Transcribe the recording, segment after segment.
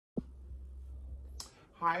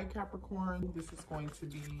Hi Capricorn, this is going to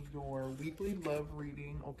be your weekly love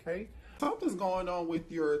reading, okay? Something's going on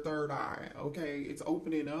with your third eye, okay? It's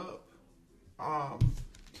opening up.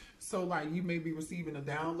 So like you may be receiving a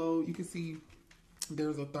download. You can see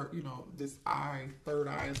there's a this third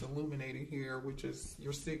eye is illuminated here, which is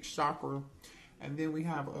your sixth chakra. And then we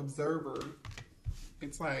have observer.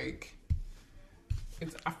 It's like,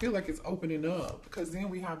 I feel like it's opening up because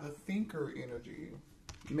then we have the thinker energy.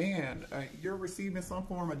 Man, you're receiving some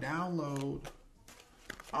form of download.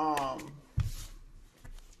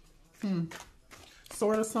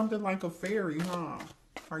 Sort of something like a fairy, huh?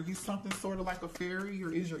 Are you something sort of like a fairy,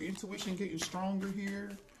 or is your intuition getting stronger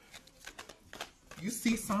here? You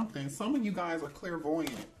see something. Some of you guys are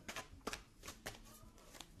clairvoyant.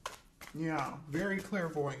 Yeah, very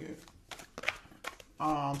clairvoyant.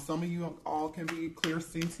 Some of you all can be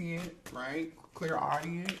clairsentient, right?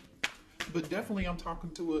 Clairaudient. But definitely I'm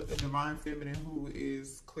talking to a divine feminine who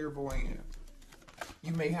is clairvoyant.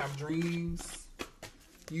 You may have dreams.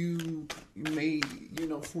 You may,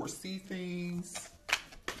 foresee things.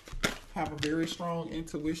 Have a very strong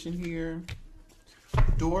intuition here.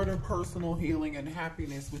 Door to personal healing and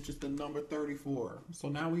happiness, which is the number 34. So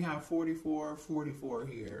now we have 44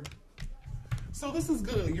 here. So this is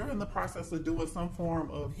good. You're in the process of doing some form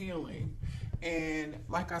of healing. And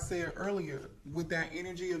like I said earlier, with that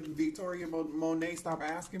energy of Victoria Monet, stop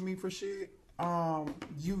asking me for shit.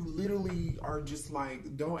 You literally are just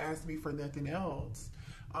like, don't ask me for nothing else.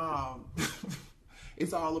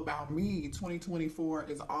 It's all about me.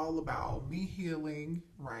 2024 is all about me healing,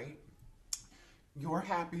 right? Your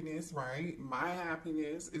happiness, right? My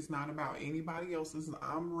happiness is not about anybody else's.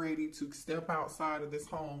 I'm ready to step outside of this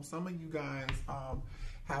home. Some of you guys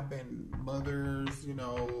have been mothers,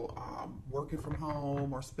 working from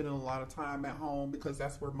home or spending a lot of time at home because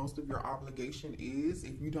that's where most of your obligation is.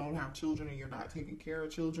 If you don't have children and you're not taking care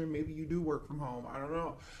of children, maybe you do work from home. I don't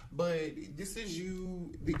know. But this is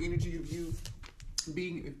you, the energy of you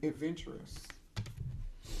being adventurous.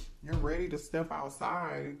 You're ready to step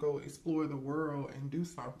outside and go explore the world and do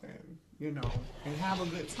something, and have a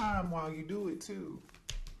good time while you do it too,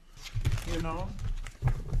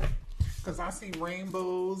 because I see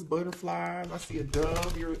rainbows, butterflies, I see a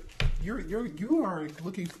dove. You are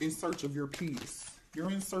looking in search of your peace.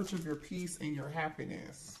 You're in search of your peace and your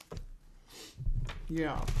happiness.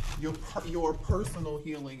 Yeah, your personal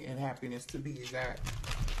healing and happiness, to be exact.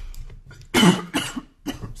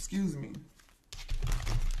 Excuse me.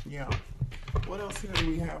 Yeah. What else here do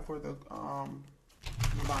we have for the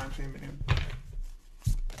divine feminine?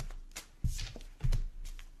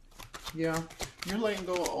 Yeah. You're letting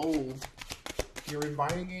go of old. You're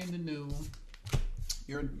inviting in the new.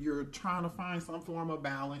 You're trying to find some form of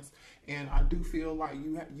balance, and I do feel like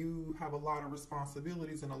you have a lot of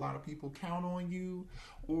responsibilities and a lot of people count on you,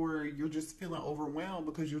 or you're just feeling overwhelmed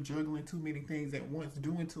because you're juggling too many things at once,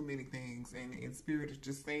 doing too many things, and Spirit is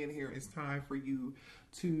just saying here it's time for you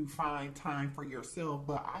to find time for yourself.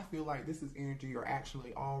 But I feel like this is energy you're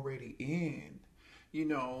actually already in.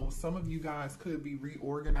 Some of you guys could be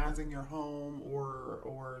reorganizing your home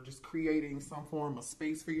or just creating some form of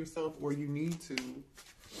space for yourself, or you need to,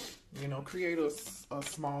 create a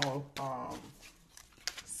small,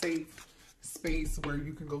 safe space where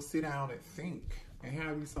you can go sit down and think and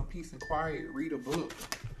have you some peace and quiet, read a book,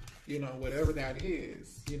 whatever that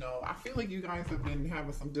is. I feel like you guys have been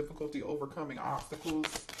having some difficulty overcoming obstacles.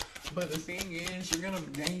 But the thing is, you're going to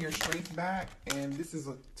gain your strength back, and this is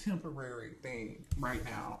a temporary thing right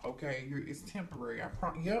now, okay? It's temporary.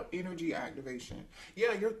 Yep, energy activation.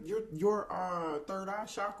 Yeah, your third eye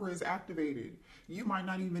chakra is activated. You might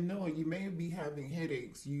not even know it. You may be having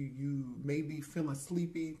headaches. You may be feeling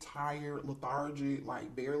sleepy, tired, lethargic,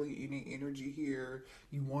 like barely any energy here.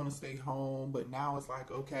 You want to stay home, but now it's like,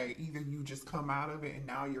 okay, either you just come out of it, and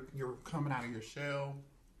now you're coming out of your shell,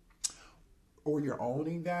 or you're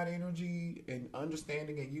owning that energy and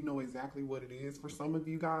understanding, and you know exactly what it is. For some of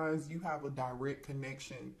you guys, you have a direct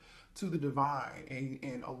connection to the divine,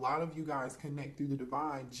 and a lot of you guys connect through the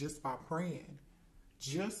divine just by praying.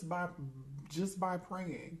 Just by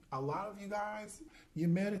praying. A lot of you guys, you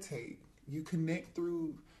meditate. You connect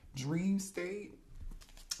through dream state,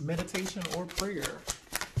 meditation, or prayer.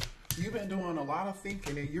 You've been doing a lot of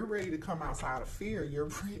thinking, and you're ready to come outside of fear.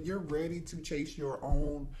 You're ready to chase your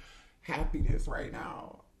own happiness right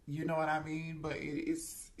now. You know what I mean? But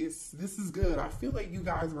this is good. I feel like you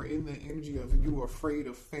guys were in the energy of you were afraid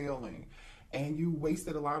of failing, and you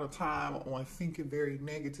wasted a lot of time on thinking very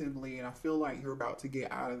negatively, and I feel like you're about to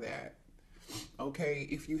get out of that. Okay,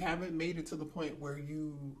 if you haven't made it to the point where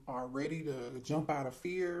you are ready to jump out of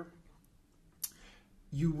fear,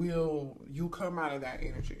 you'll come out of that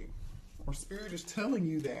energy. Or Spirit is telling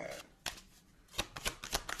you that.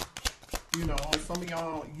 You know, some of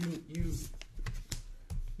y'all,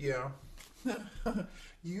 yeah.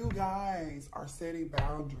 You guys are setting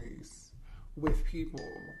boundaries with people.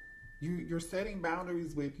 You're setting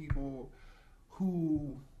boundaries with people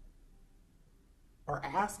who are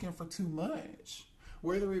asking for too much.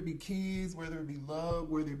 Whether it be kids, whether it be love,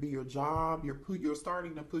 whether it be your job, you're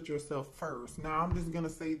starting to put yourself first. Now, I'm just gonna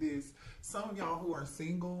say this: some of y'all who are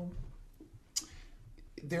single,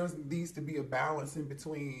 there needs to be a balance in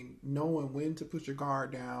between knowing when to put your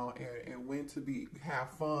guard down and when to have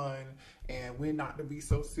fun and when not to be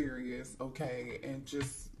so serious, okay? And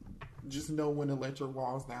just know when to let your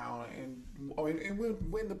walls down and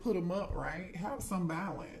when to put them up, right? Have some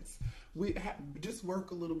balance. Just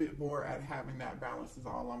work a little bit more at having that balance is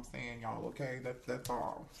all I'm saying, y'all, okay? That's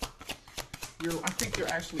all. I think you're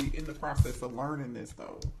actually in the process of learning this,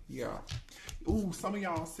 though. Yeah. Ooh, some of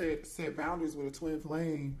y'all set boundaries with a twin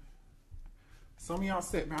flame. Some of y'all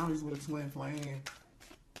set boundaries with a twin flame.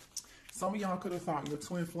 Some of y'all could have thought your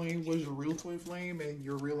twin flame was your real twin flame, and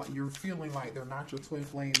you're feeling like they're not your twin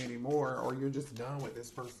flame anymore, or you're just done with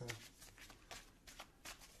this person.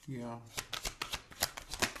 Yeah.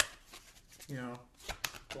 Yeah.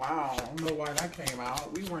 Wow, I don't know why that came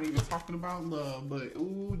out. We weren't even talking about love, but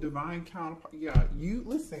ooh, divine counterpart. Yeah,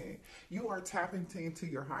 listen, you are tapping into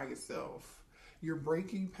your highest self. You're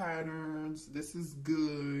breaking patterns. This is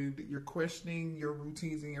good. You're questioning your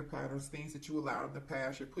routines and your patterns, things that you allowed in the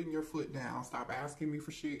past. You're putting your foot down. Stop asking me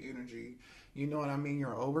for shit energy. You know what I mean?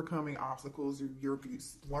 You're overcoming obstacles. You're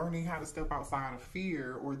learning how to step outside of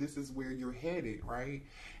fear, or this is where you're headed, right?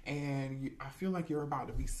 And I feel like you're about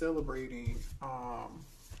to be celebrating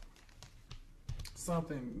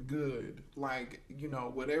something good. Like, you know,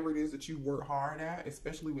 whatever it is that you work hard at,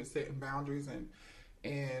 especially with setting boundaries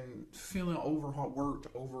and feeling overworked,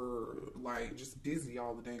 like just busy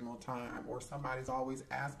all the dang on time, or somebody's always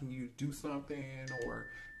asking you to do something, or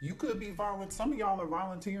you could be some of y'all are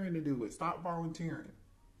volunteering to do it. Stop volunteering.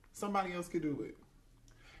 Somebody else could do it.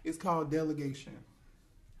 It's called delegation.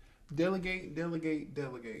 Delegate, delegate,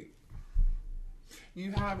 delegate.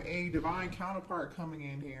 You have a divine counterpart coming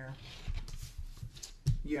in here.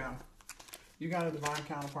 Yeah. You got a divine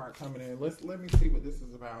counterpart coming in. Let me see what this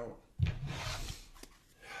is about.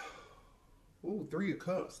 Ooh, 3 of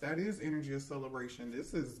Cups. That is energy of celebration.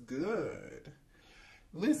 This is good.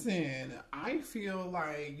 Listen, I feel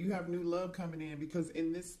like you have new love coming in, because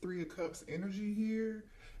in this 3 of Cups energy here,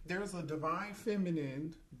 there's a divine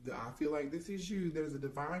feminine. I feel like this is you. There's a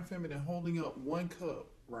divine feminine holding up 1 cup,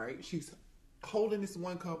 right? She's holding this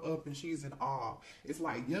 1 cup up and she's in awe. It's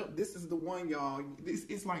like, yep, this is the one, y'all.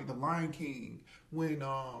 It's like the Lion King when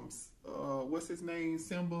what's his name?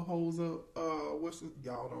 Simba holds up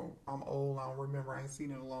y'all don't, I'm old, I don't remember, I ain't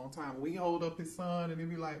seen it in a long time. We hold up his son and he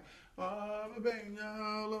be like, baby,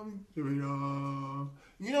 y'all,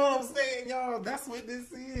 you know what I'm saying, y'all? That's what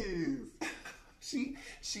this is. She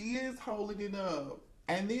is holding it up.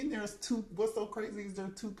 And then there's 2, what's so crazy is there are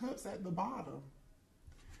 2 cups at the bottom.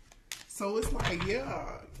 So it's like,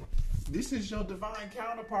 yeah, this is your divine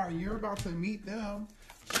counterpart. You're about to meet them.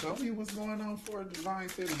 Show me what's going on for a divine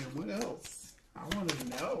feminine. What else? I want to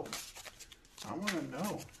know. I want to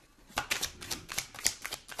know.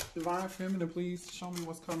 Divine feminine, please show me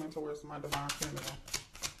what's coming towards my divine feminine.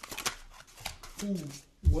 Ooh,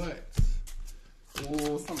 what?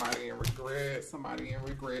 Oh, somebody in regret. Somebody in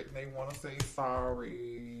regret. They want to say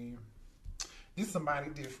sorry. This is somebody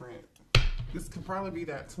different. This could probably be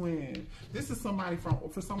that twin. This is somebody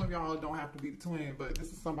for some of y'all, it don't have to be the twin, but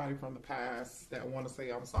this is somebody from the past that want to say,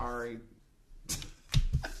 I'm sorry.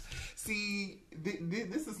 See,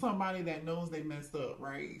 this is somebody that knows they messed up,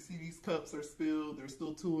 right? See, these cups are spilled. There's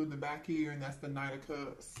still 2 in the back here, and that's the Knight of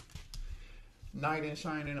Cups. Knight in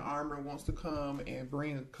shining armor wants to come and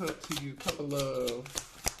bring a cup to you. Cup of love.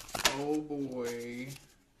 Oh, boy.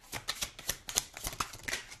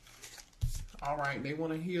 All right, they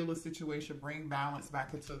want to heal a situation, bring balance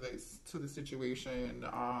back into the situation.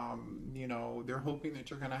 You know, they're hoping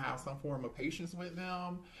that you're going to have some form of patience with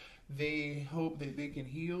them. They hope that they can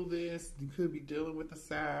heal this. You could be dealing with the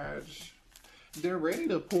Sag. They're ready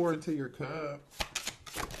to pour into your cup.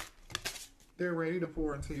 They're ready to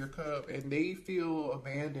pour into your cup, and they feel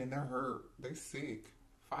abandoned. They're hurt. They're sick.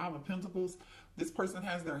 5 of Pentacles. This person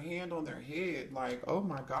has their hand on their head like, oh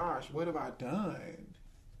my gosh, what have I done?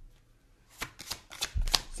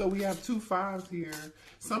 So we have 2 5s here.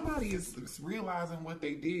 Somebody is realizing what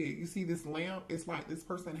they did. You see this lamp? It's like this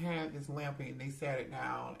person had this lamp and they sat it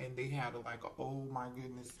down and they had like, oh my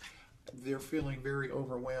goodness. They're feeling very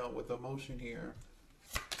overwhelmed with emotion here.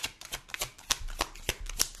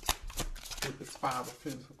 with this Five of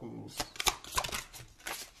Pentacles.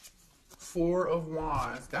 Four of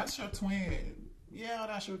Wands. That's your twin. Yeah,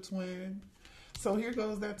 that's your twin. So here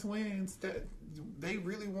goes that twin. That they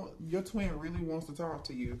really want, your twin really wants to talk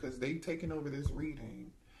to you because they taking over this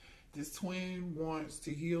reading. This twin wants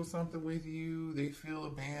to heal something with you. They feel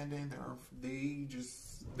abandoned.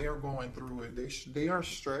 They're going through it. They are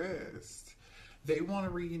stressed. They want to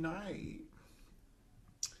reunite.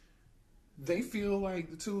 They feel like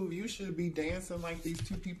the two of you should be dancing like these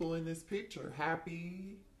two people in this picture.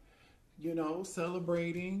 Happy, you know,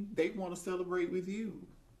 celebrating. They want to celebrate with you.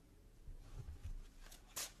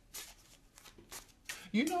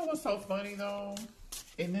 You know what's so funny though?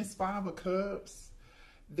 In this Five of Cups,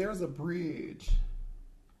 there's a bridge.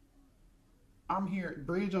 I'm here,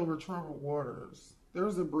 bridge over troubled waters.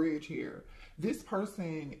 There's a bridge here. This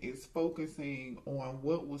person is focusing on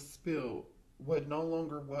what was spilled, what no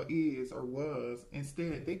longer what is or was.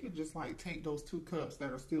 Instead, they could just like take those two cups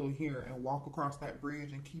that are still here and walk across that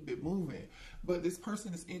bridge and keep it moving. But this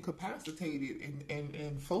person is incapacitated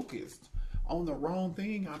and focused on the wrong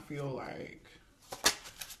thing, I feel like.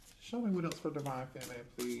 Show me what else for Divine Feminine,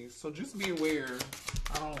 please. So just be aware.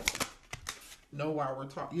 I don't know why we're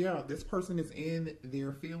talking. Yeah, this person is in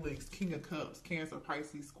their feelings. King of Cups, Cancer,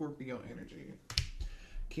 Pisces, Scorpio energy.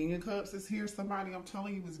 King of Cups is here. Somebody, I'm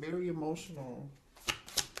telling you, is very emotional.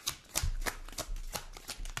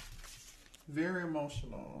 Very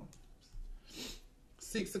emotional.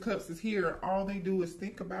 Six of Cups is here. All they do is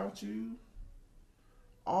think about you.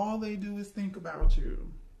 All they do is think about you.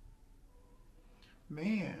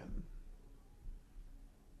 Man.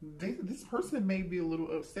 This person may be a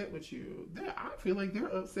little upset with you. I feel like they're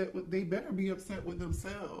upset with, they better be upset with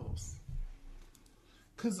themselves.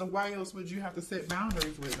 Because why else would you have to set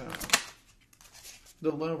boundaries with them? The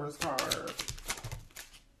Lover's card.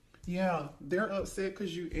 Yeah, they're upset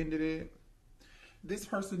because you ended it. This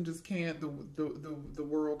person just can't, the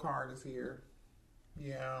World card is here.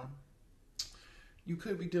 Yeah. You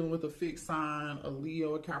could be dealing with a fixed sign, a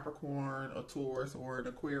Leo, a Capricorn, a Taurus, or an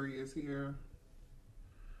Aquarius here.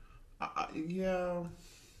 Yeah.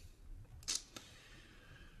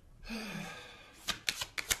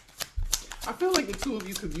 I feel like the two of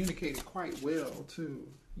you communicated quite well, too.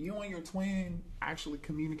 You and your twin actually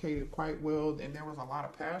communicated quite well, and there was a lot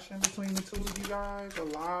of passion between the two of you guys. A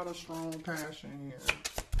lot of strong passion here.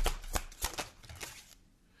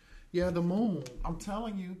 Yeah, the Moon. I'm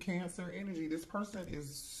telling you, Cancer energy. This person is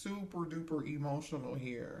super duper emotional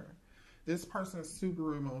here. This person is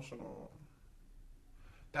super emotional.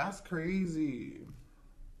 That's crazy.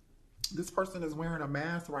 This person is wearing a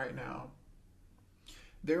mask right now.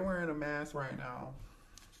 They're wearing a mask right now.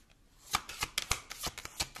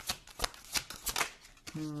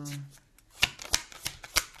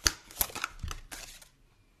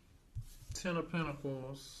 Ten of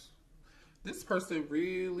Pentacles. This person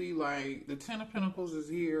really, like, the Ten of Pentacles is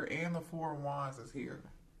here and the Four of Wands is here.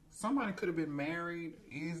 Somebody could have been married,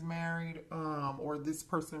 is married, or this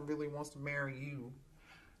person really wants to marry you.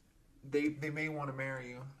 They may want to marry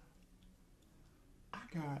you. I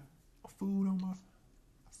got food on my...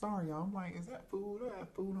 Sorry, y'all. I'm like, is that food? I have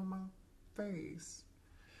food on my face.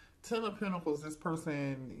 Ten of Pentacles, this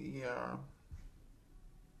person, yeah.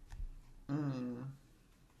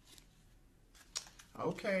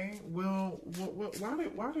 Okay, well,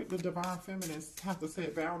 why did the Divine Feminines have to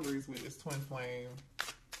set boundaries with this twin flame?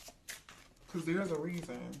 Because there's a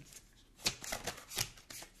reason.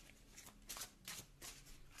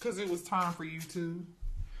 Because it was time for you to.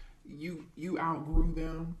 You outgrew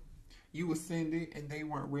them. You ascended and they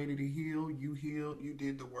weren't ready to heal. You healed. You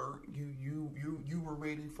did the work. You were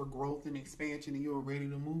ready for growth and expansion, and you were ready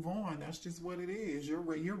to move on. That's just what it is. You're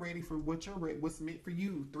ready for what's meant for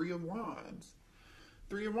you. Three of Wands.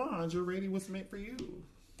 Three of Wands. You're ready what's meant for you.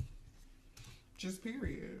 Just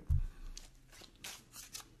period.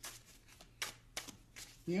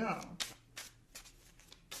 Yeah.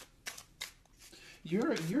 You're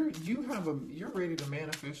ready to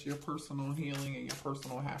manifest your personal healing and your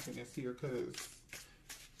personal happiness here, because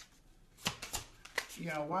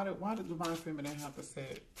yeah, why did Divine Feminine have to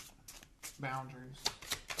set boundaries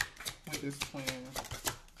with this twin?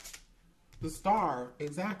 The Star,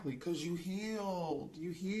 exactly, because you healed,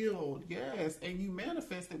 yes, and you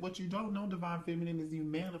manifested. What you don't know, Divine Feminine, is you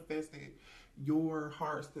manifested your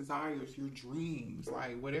heart's desires, your dreams.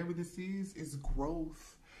 Like, whatever this is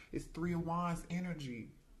growth. It's Three of Wands energy,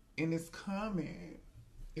 and it's coming.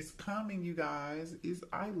 It's coming, you guys.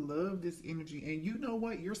 I love this energy, and you know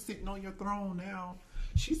what? You're sitting on your throne now.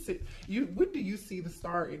 When do you see the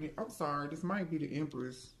Star in it? I'm sorry, this might be the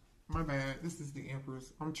Empress. My bad. This is the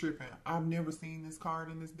Empress. I'm tripping. I've never seen this card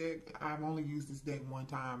in this deck. I've only used this deck one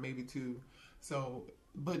time, maybe two. So,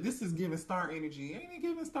 but this is giving star energy. Ain't it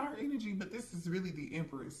giving star energy? But this is really the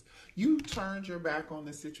Empress. You turned your back on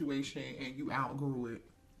the situation and you outgrew it.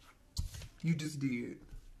 You just did.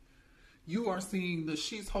 You are seeing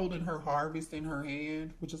she's holding her harvest in her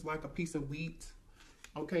hand, which is like a piece of wheat.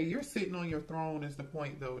 Okay, you're sitting on your throne is the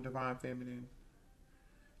point though, Divine Feminine.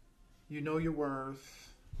 You know your worth.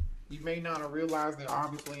 You may not have realized it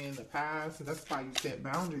obviously in the past. So that's why you set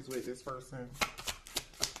boundaries with this person.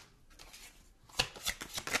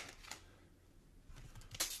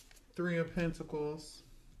 Three of Pentacles.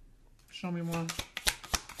 Show me one.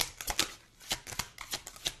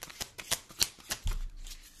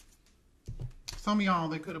 Some of y'all,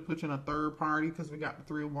 they could have put you in a third party because we got the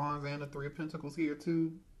Three of Wands and the Three of Pentacles here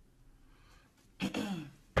too.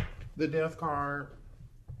 The Death card.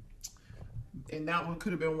 And that one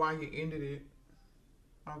could have been why you ended it.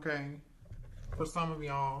 Okay. For some of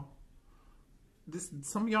y'all.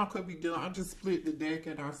 Some of y'all could be dealing. I just split the deck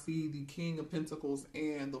and I see the King of Pentacles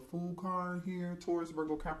and the Fool card here. Taurus,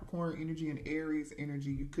 Virgo, Capricorn energy and Aries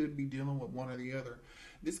energy. You could be dealing with one or the other.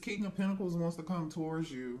 This King of Pentacles wants to come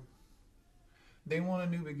towards you. They want a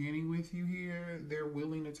new beginning with you here. They're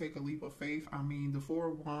willing to take a leap of faith. I mean, the Four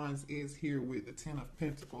of Wands is here with the Ten of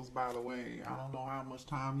Pentacles, by the way. I don't know how much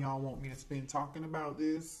time y'all want me to spend talking about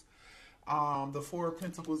this. The Four of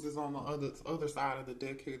Pentacles is on the other side of the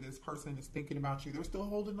deck here. This person is thinking about you. They're still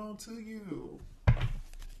holding on to you.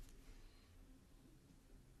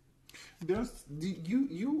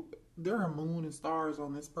 There are moon and stars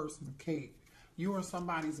on this person's cape. You are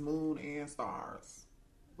somebody's moon and stars.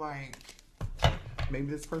 Like, maybe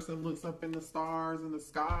this person looks up in the stars in the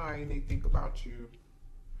sky and they think about you.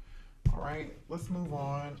 All right, let's move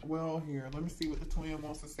on. Well, here, let me see what the twin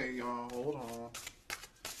wants to say, y'all. Hold on.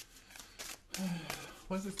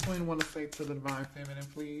 What does this twin want to say to the Divine Feminine,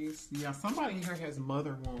 please? Yeah, somebody here has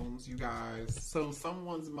mother wounds, you guys. So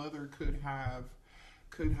someone's mother could have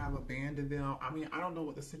abandoned them. I mean, I don't know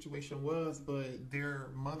what the situation was, but their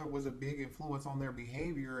mother was a big influence on their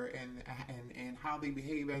behavior, and how they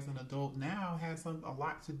behave as an adult now has a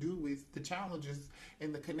lot to do with the challenges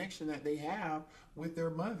and the connection that they have with their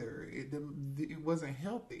mother. It wasn't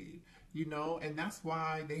healthy, you know, and that's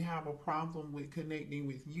why they have a problem with connecting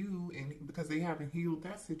with you, and because they haven't healed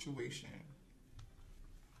that situation.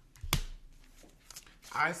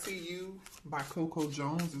 I See You by Coco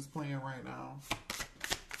Jones is playing right now.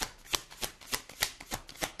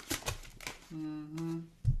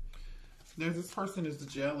 There's this person is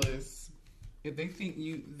jealous. If they think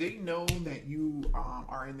they know that you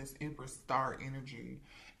are in this Empress star energy,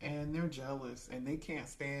 and they're jealous and they can't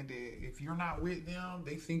stand it. If you're not with them,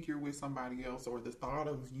 they think you're with somebody else, or the thought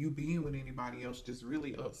of you being with anybody else just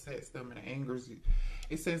really upsets them and angers you.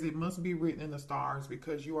 It says it must be written in the stars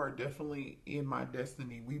because you are definitely in my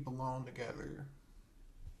destiny. We belong together.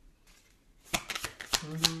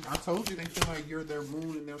 I told you they feel like you're their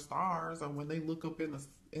moon and their stars, and when they look up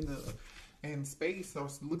in space, or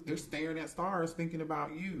look, they're staring at stars thinking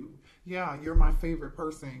about you. Yeah, you're my favorite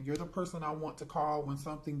person. You're the person I want to call when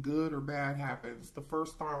something good or bad happens. The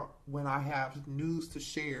first thought when I have news to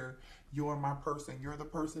share, you're my person. You're the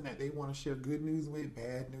person that they want to share good news with,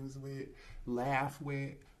 bad news with, laugh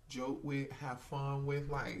with, joke with, have fun with.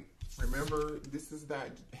 Like, remember, this is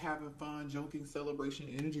that having fun, joking, celebration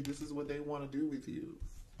energy. This is what they want to do with you.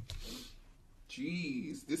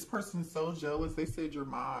 Jeez, this person's so jealous. They said you're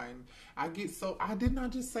mine. I did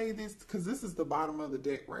not just say this because this is the bottom of the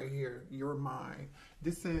deck right here. You're mine.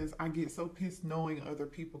 This says, I get so pissed knowing other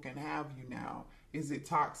people can have you now. Is it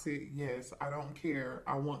toxic? Yes, I don't care.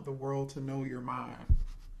 I want the world to know you're mine.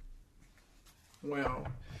 Well,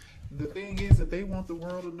 the thing is that they want the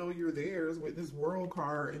world to know you're theirs with this world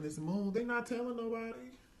card and this moon. They're not telling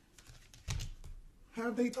nobody.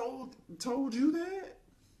 Have they told you that?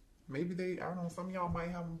 Maybe I don't know, some of y'all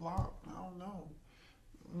might have them blocked. I don't know.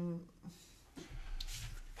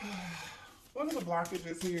 What are the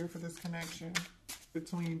blockages here for this connection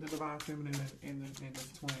between the Divine Feminine and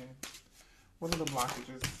the twin? What are the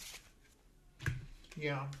blockages?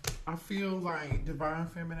 Yeah, I feel like Divine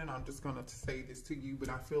Feminine, I'm just going to say this to you, but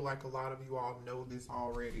I feel like a lot of you all know this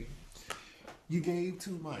already. You gave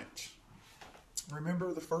too much.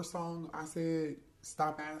 Remember the first song I said,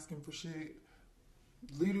 stop asking for shit?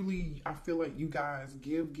 Literally, I feel like you guys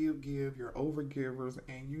give. You're over givers,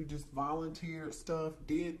 and you just volunteered stuff,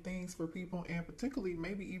 did things for people, and particularly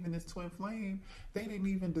maybe even this twin flame, they didn't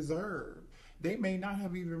even deserve. They may not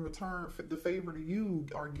have even returned the favor to you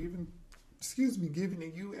or given excuse me, giving to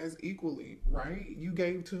you as equally, right? You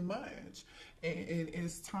gave too much. And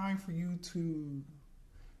it's time for you to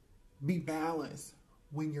be balanced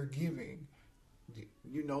when you're giving.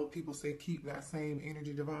 You know, people say keep that same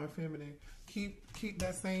energy, divine feminine. Keep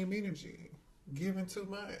that same energy. Giving too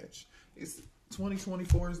much. It's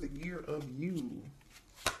 2024 is the year of you.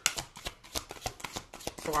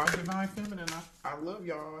 So I'm divine feminine. I love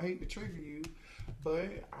y'all. I hate to trigger you, but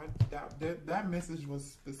that message was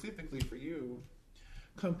specifically for you.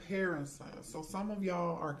 Comparison. So some of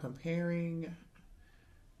y'all are comparing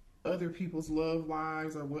other people's love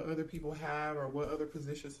lives or what other people have or what other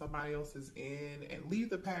position somebody else is in, and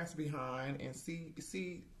leave the past behind and see.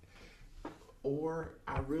 Or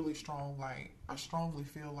I strongly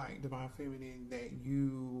feel like divine feminine that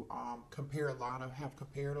you have compared a lot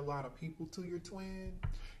of people to your twin,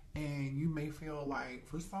 and you may feel like,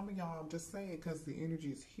 for some of y'all, I'm just saying because the energy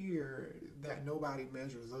is here, that nobody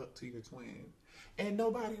measures up to your twin. And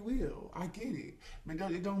nobody will. I get it. But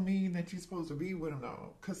it don't mean that you're supposed to be with them,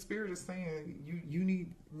 though. Because Spirit is saying you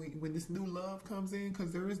need, when this new love comes in,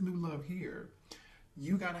 because there is new love here,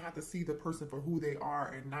 you got to have to see the person for who they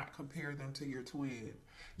are and not compare them to your twin.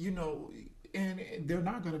 You know, and they're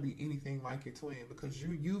not going to be anything like your twin because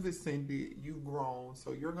you've ascended, you've grown,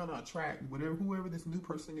 so you're going to attract whoever this new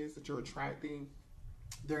person is that you're attracting.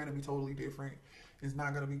 They're going to be totally different. It's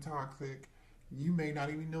not going to be toxic. You may not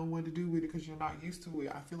even know what to do with it because you're not used to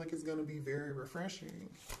it. I feel like it's going to be very refreshing,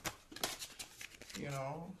 you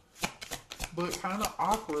know, but kind of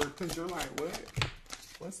awkward because you're like,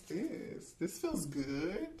 what's this? This feels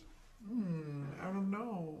good. I don't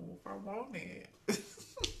know if I want it.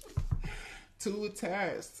 Too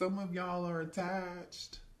attached. Some of y'all are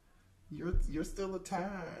attached. You're still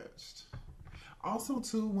attached. Also,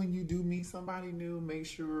 too, when you do meet somebody new, make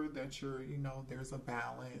sure that there's a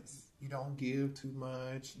balance. You don't give too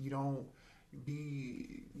much. You don't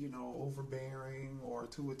be, overbearing or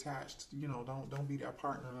too attached. Don't be that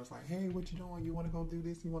partner that's like, hey, what you doing? You want to go do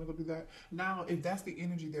this? You want to go do that? Now, if that's the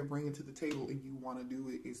energy they're bringing to the table and you want to do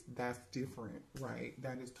it, that's different, right?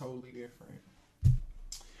 That is totally different.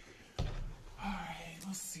 All right,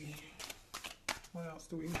 let's see. What else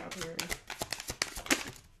do we have here?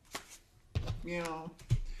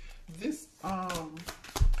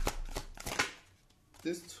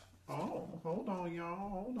 Hold on, y'all.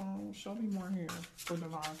 Hold on. Show me more here for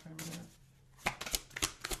divine feminine.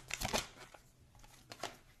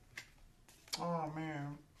 Oh,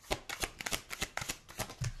 man.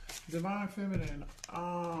 Divine feminine.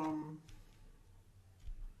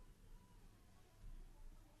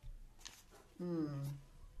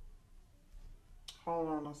 Hold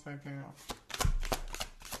on a second.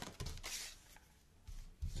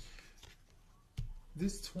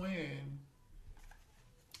 This twin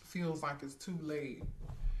feels like it's too late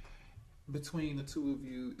between the two of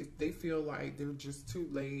you. They feel like they're just too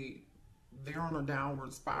late. They're on a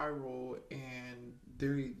downward spiral and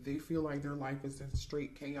they feel like their life is in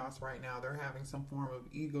straight chaos right now. They're having some form of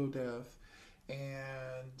ego death,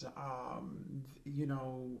 and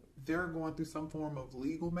they're going through some form of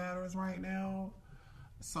legal matters right now.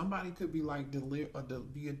 Somebody could be like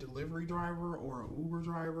be a delivery driver or an Uber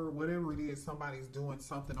driver, whatever it is. Somebody's doing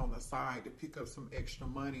something on the side to pick up some extra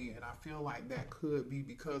money, and I feel like that could be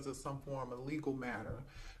because of some form of legal matter.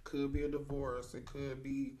 Could be a divorce. It could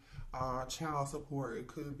be child support. It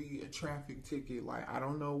could be a traffic ticket. Like, I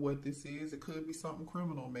don't know what this is. It could be something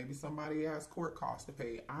criminal. Maybe somebody has court costs to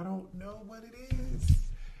pay. I don't know what it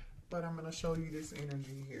is, but I'm going to show you this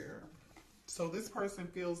energy here. So this person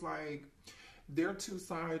feels like they're too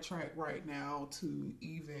sidetracked right now to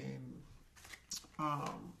even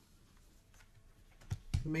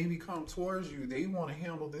maybe come towards you. They want to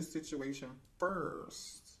handle this situation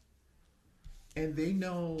first. And they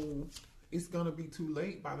know it's going to be too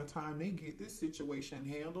late by the time they get this situation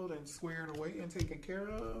handled and squared away and taken care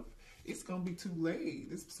of. It's going to be too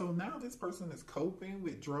late. So now this person is coping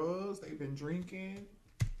with drugs. They've been drinking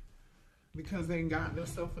because they ain't gotten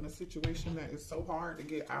themselves in a situation that is so hard to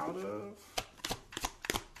get out of.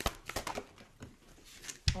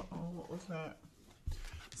 Uh-oh, what was that?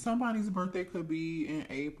 Somebody's birthday could be in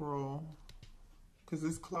April, because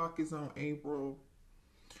this clock is on April.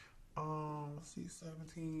 Let's see,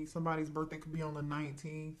 17. Somebody's birthday could be on the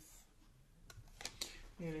 19th.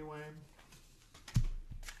 Anyway.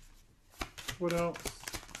 What else?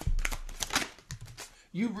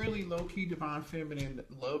 You really low-key divine feminine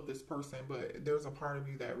love this person, but there's a part of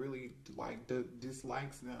you that really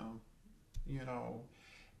dislikes them,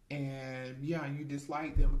 And yeah, you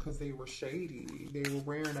dislike them because they were shady. They were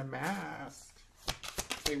wearing a mask.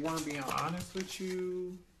 They weren't being honest with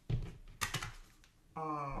you.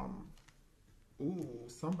 Ooh,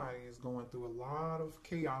 somebody is going through a lot of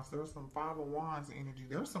chaos. There's some Five of Wands energy.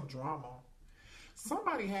 There's some drama.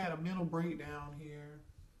 Somebody had a mental breakdown here.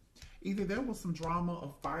 Either there was some drama, a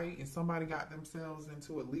fight, and somebody got themselves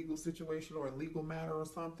into a legal situation or a legal matter or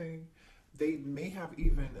something. They may have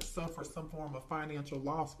even suffered some form of financial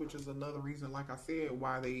loss, which is another reason, like I said,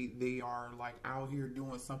 why they are like out here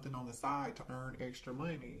doing something on the side to earn extra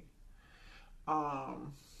money.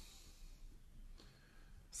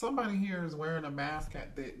 Somebody here is wearing a mask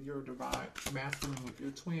that your divine masculine,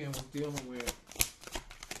 your twin was dealing with.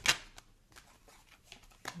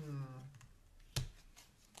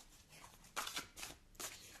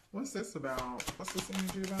 What's this about? What's this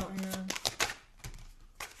energy about here?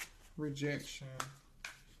 Rejection.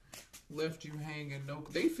 Left you hanging. No,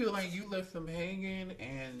 they feel like you left them hanging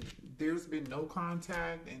and there's been no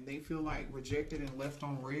contact and they feel like rejected and left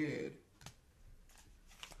on red.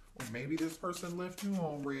 Or maybe this person left you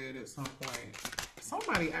on red at some point.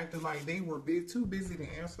 Somebody acted like they were too busy to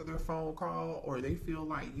answer their phone call, or they feel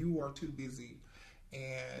like you are too busy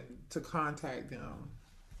and to contact them.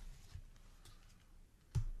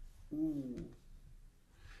 Ooh.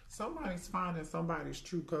 Somebody's finding somebody's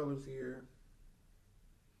true colors here.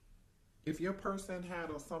 If your person had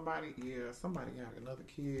somebody had another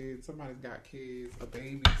kid, somebody's got kids, a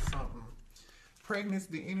baby, something. Pregnancy,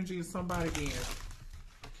 the energy of somebody again.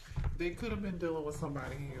 They could have been dealing with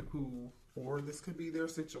somebody here who, or this could be their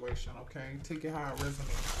situation, okay? Take it how it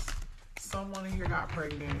resonates. Someone in here got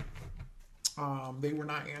pregnant. They were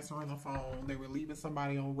not answering the phone. They were leaving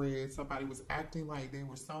somebody on red. Somebody was acting like they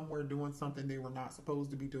were somewhere doing something they were not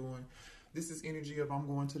supposed to be doing. This is energy of I'm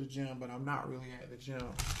going to the gym, but I'm not really at the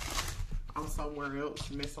gym. I'm somewhere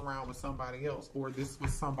else messing around with somebody else. Or this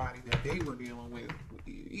was somebody that they were dealing with.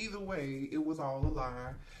 Either way, it was all a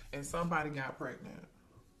lie. And somebody got pregnant.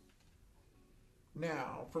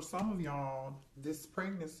 Now, for some of y'all, this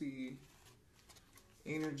pregnancy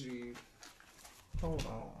energy, hold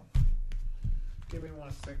on. Give me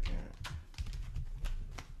 1 second.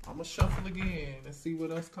 I'm going to shuffle again and see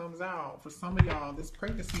what else comes out. For some of y'all, this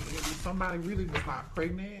pregnancy energy, somebody really was not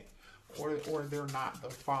pregnant or they're not the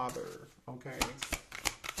father, okay?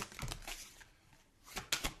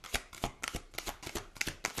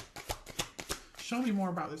 Show me more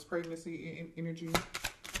about this pregnancy energy.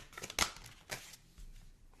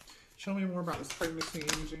 Show me more about this pregnancy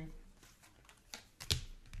energy.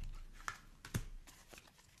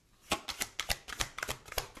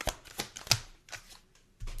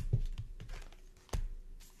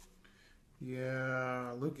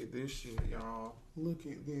 Yeah, look at this shit, y'all. Look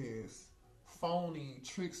at this. Phony,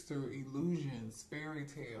 trickster, illusions, fairy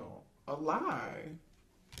tale. A lie.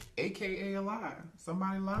 AKA a lie.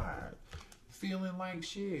 Somebody lied. Feeling like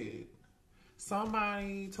shit.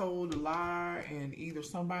 Somebody told a lie, and either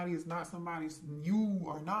somebody is not somebody's, you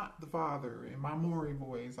are not the father in my Maury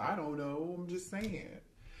voice. I don't know. I'm just saying.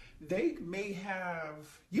 They may have,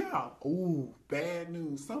 ooh, bad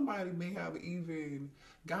news. Somebody may have even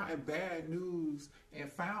gotten bad news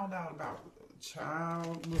and found out about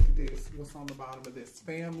child. Look at this. What's on the bottom of this?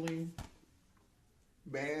 Family.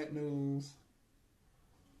 Bad news.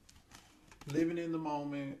 Living in the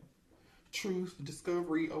moment. Truth,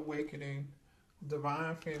 discovery, awakening.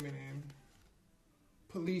 Divine feminine.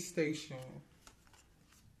 Police station.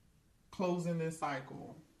 Closing this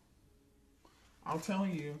cycle. I'm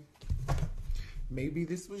telling you, maybe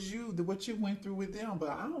this was you, what you went through with them, but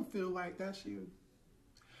I don't feel like that's you.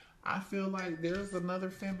 I feel like there's another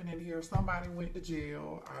feminine here. Somebody went to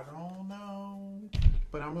jail. I don't know.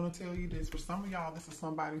 But I'm going to tell you this. For some of y'all, this is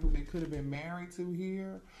somebody who they could have been married to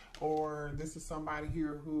here. Or this is somebody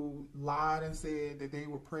here who lied and said that they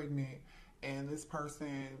were pregnant. And this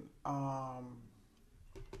person,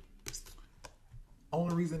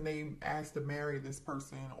 only reason they asked to marry this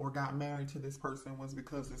person or got married to this person was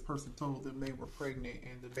because this person told them they were pregnant,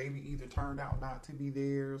 and the baby either turned out not to be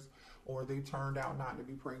theirs or they turned out not to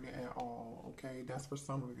be pregnant at all. Okay, that's for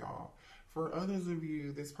some of y'all. For others of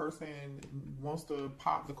you, this person wants to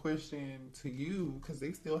pop the question to you because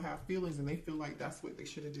they still have feelings and they feel like that's what they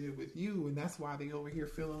should have did with you, and that's why they over here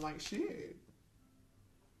feeling like shit.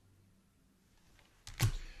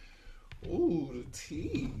 Ooh, the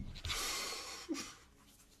tea.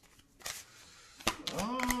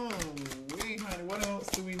 Oh, wait, honey, what else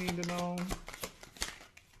do we need to know?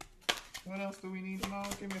 What else do we need to know?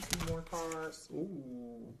 Give me some more cards.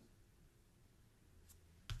 Ooh.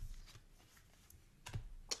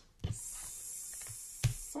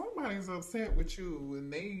 Somebody's upset with you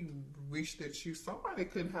and they wish that somebody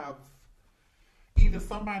could have, either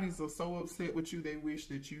somebody's so upset with you, they wish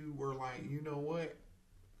that you were like, you know what,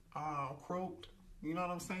 croaked. You know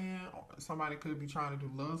what I'm saying? Somebody could be trying to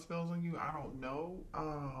do love spells on you. I don't know.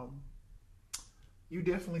 You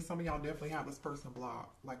definitely, some of y'all definitely have this person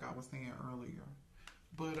blocked, like I was saying earlier.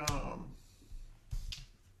 But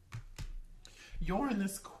you're in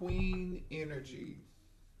this queen energy,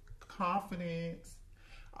 confidence.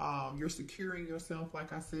 You're securing yourself,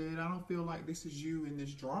 like I said. I don't feel like this is you in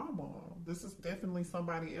this drama. This is definitely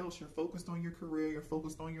somebody else. You're focused on your career. You're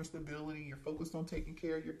focused on your stability. You're focused on taking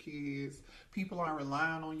care of your kids. People are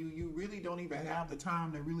relying on you. You really don't even have the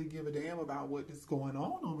time to really give a damn about what is going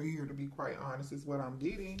on over here, to be quite honest, is what I'm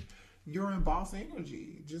getting. You're in boss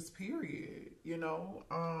energy, just period. You know,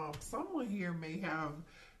 someone here may have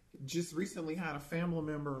just recently had a family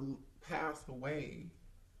member pass away.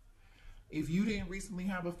 If you didn't recently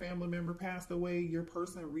have a family member passed away, your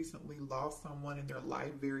person recently lost someone in their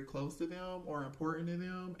life very close to them or important to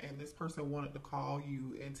them, and this person wanted to call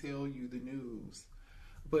you and tell you the news.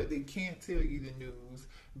 But they can't tell you the news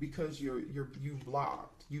because you've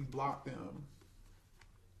blocked them.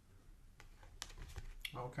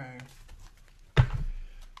 Okay.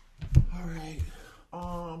 All right.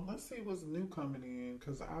 Let's see what's new coming in,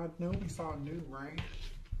 because I know we saw new, right?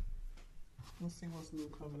 Let's see what's new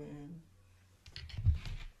coming in.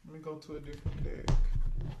 Let me go to a different deck.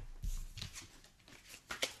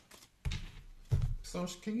 So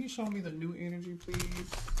can you show me the new energy, please?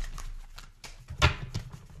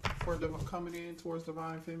 For the coming in towards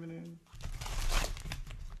Divine Feminine.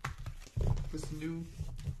 This new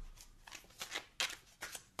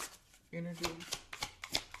energy.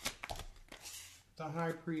 The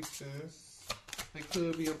High Priestess. They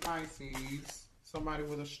could be a Pisces. Somebody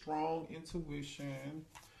with a strong intuition.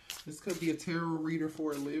 This could be a tarot reader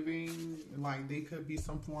for a living. Like, they could be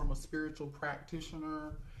some form of spiritual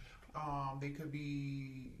practitioner. They could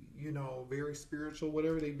be, you know, very spiritual.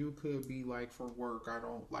 Whatever they do could be like for work. I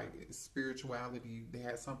don't like it. Spirituality. They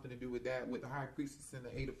had something to do with that. With the High Priestess and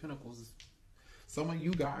the Eight of Pentacles. Some of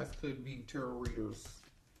you guys could be tarot readers.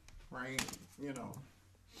 Right? You know.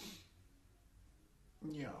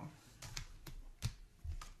 Yeah.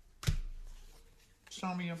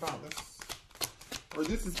 Show me about this. Or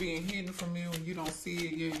this is being hidden from you and you don't see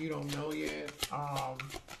it yet, you don't know yet.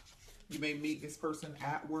 You may meet this person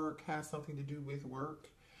at work, has something to do with work.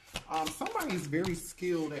 Somebody is very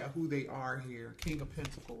skilled at who they are here. King of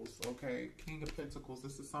Pentacles, okay? King of Pentacles.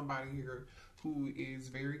 This is somebody here who is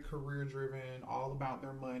very career driven, all about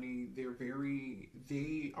their money. They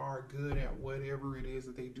are good at whatever it is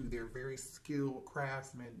that they do. They're very skilled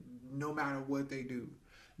craftsmen, no matter what they do.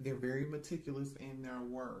 They're very meticulous in their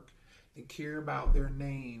work. They care about their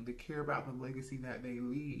name. They care about the legacy that they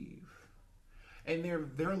leave. And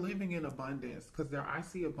they're living in abundance, because I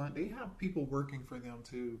see abundance. They have people working for them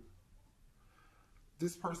too.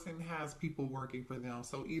 This person has people working for them.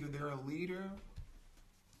 So either they're a leader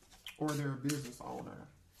or they're a business owner.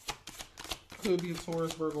 Could be a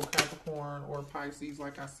Taurus, Virgo, Capricorn, or Pisces,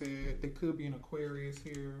 like I said. They could be an Aquarius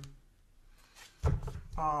here.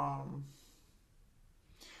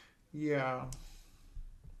 Yeah.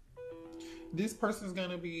 This person's going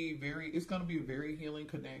to be it's going to be a very healing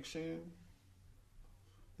connection.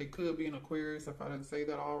 It could be an Aquarius, if I didn't say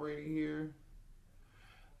that already here.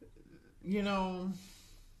 You know,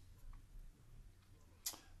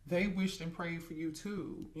 they wished and prayed for you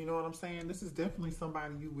too. You know what I'm saying? This is definitely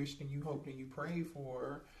somebody you wished and you hoped and you prayed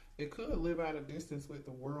for. It could live at a distance with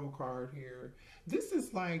the World card here. This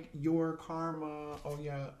is like your karma. Oh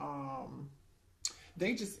yeah.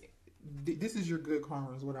 This is your good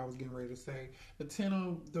karma, is what I was getting ready to say.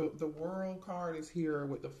 The World card is here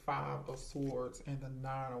with the 5 of Swords and the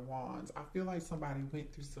 9 of Wands. I feel like somebody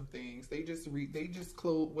went through some things. They just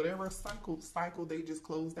closed whatever cycle they just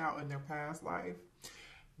closed out in their past life.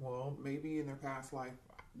 Well, maybe in their past life,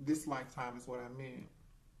 this lifetime is what I meant.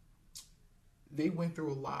 They went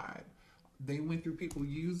through a lot. They went through people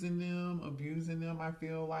using them, abusing them. I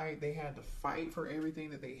feel like they had to fight for everything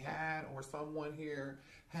that they had, or someone here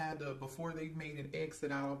had to, before they made an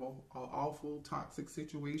exit out of an awful toxic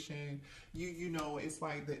situation. You know, it's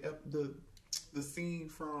like the scene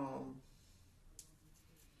from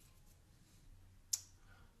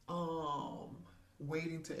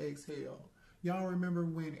Waiting to Exhale. Y'all remember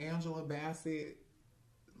when Angela Bassett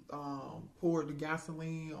poured the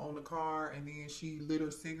gasoline on the car, and then she lit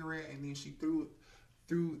her cigarette, and then she threw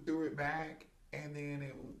it back, and then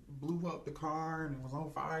it blew up the car and it was on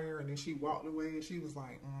fire, and then she walked away and she was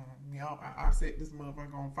like, I set this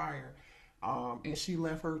motherfucker on fire. And she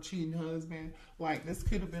left her cheating husband. Like, this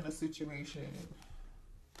could have been a situation.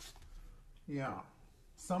 Yeah.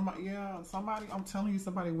 Somebody, I'm telling you,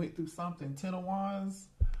 somebody went through something. 10 of Wands,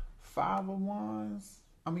 5 of Wands.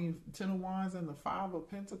 I mean, Ten of Wands and the Five of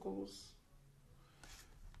Pentacles.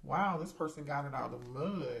 Wow, this person got it out of the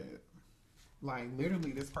mud. Like,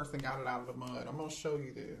 literally, this person got it out of the mud. I'm going to show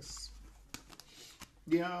you this.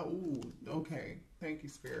 Yeah, ooh, okay. Thank you,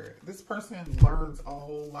 Spirit. This person learns a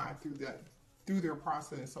whole lot through their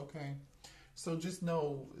process, okay? So just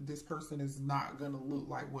know this person is not going to look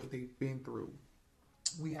like what they've been through.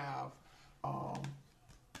 We have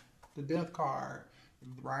the Death card,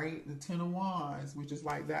 right? The Ten of Wands, which is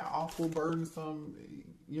like that awful, burdensome,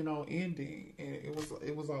 you know, ending. And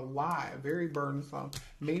it was a lot, very burdensome.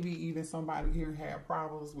 Maybe even somebody here had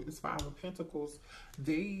problems with this Five of Pentacles.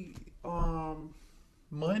 They,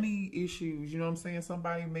 money issues, you know what I'm saying?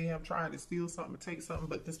 Somebody may have tried to steal something, take something,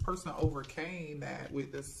 but this person overcame that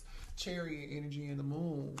with this Chariot energy in the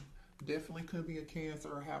moon. Definitely could be a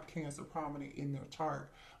Cancer or have Cancer prominent in their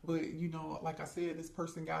chart. But, you know, like I said, this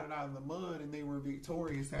person got it out of the mud and they were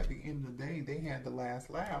victorious at the end of the day. They had the last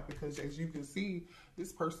laugh because, as you can see,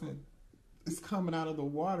 this person is coming out of the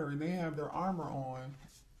water and they have their armor on.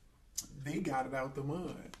 They got it out the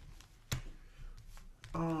mud.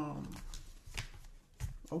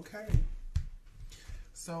 Okay.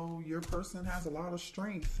 So your person has a lot of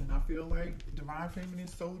strength, and I feel like Divine Feminine,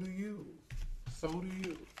 so do you. So do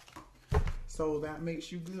you. So that makes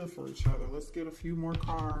you good for each other. Let's get a few more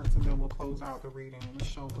cards and then we'll close out the reading.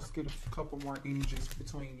 Let's get a couple more energies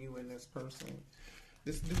between you and this person.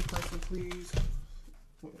 This new person, please.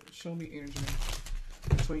 Show me energy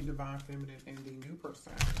between Divine Feminine and the new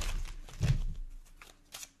person.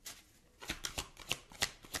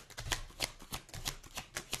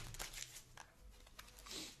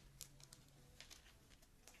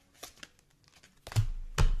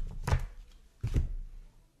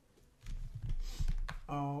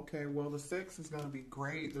 Oh, okay. Well, the sex is going to be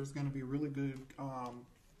great. There's going to be really good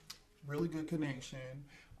connection.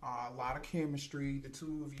 A lot of chemistry. The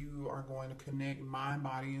two of you are going to connect mind,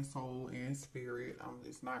 body, and soul and spirit.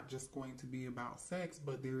 It's not just going to be about sex,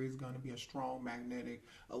 but there is going to be a strong magnetic,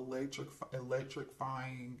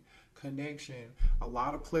 electrifying connection. A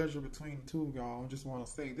lot of pleasure between the two of y'all. I just want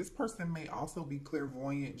to say this person may also be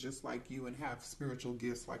clairvoyant just like you and have spiritual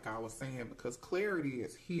gifts like I was saying, because clarity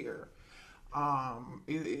is here.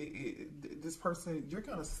 This person, you're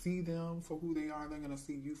gonna see them for who they are. They're gonna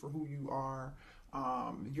see you for who you are.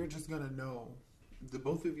 You're just gonna know. The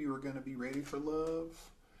both of you are gonna be ready for love.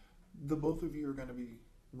 The both of you are gonna be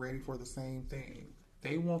ready for the same thing.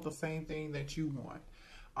 They want the same thing that you want.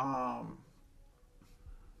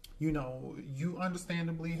 You know, you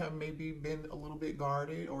understandably have maybe been a little bit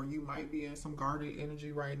guarded, or you might be in some guarded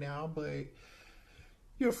energy right now, but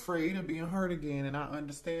you're afraid of being hurt again, and I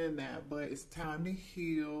understand that, but it's time to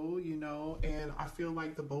heal, you know, and I feel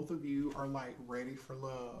like the both of you are like ready for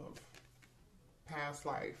love. Past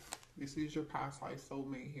life. This is your past life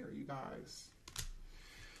soulmate here, you guys.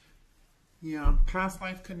 Yeah, past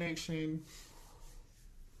life connection.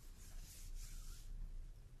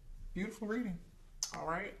 Beautiful reading. All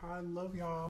right, I love y'all.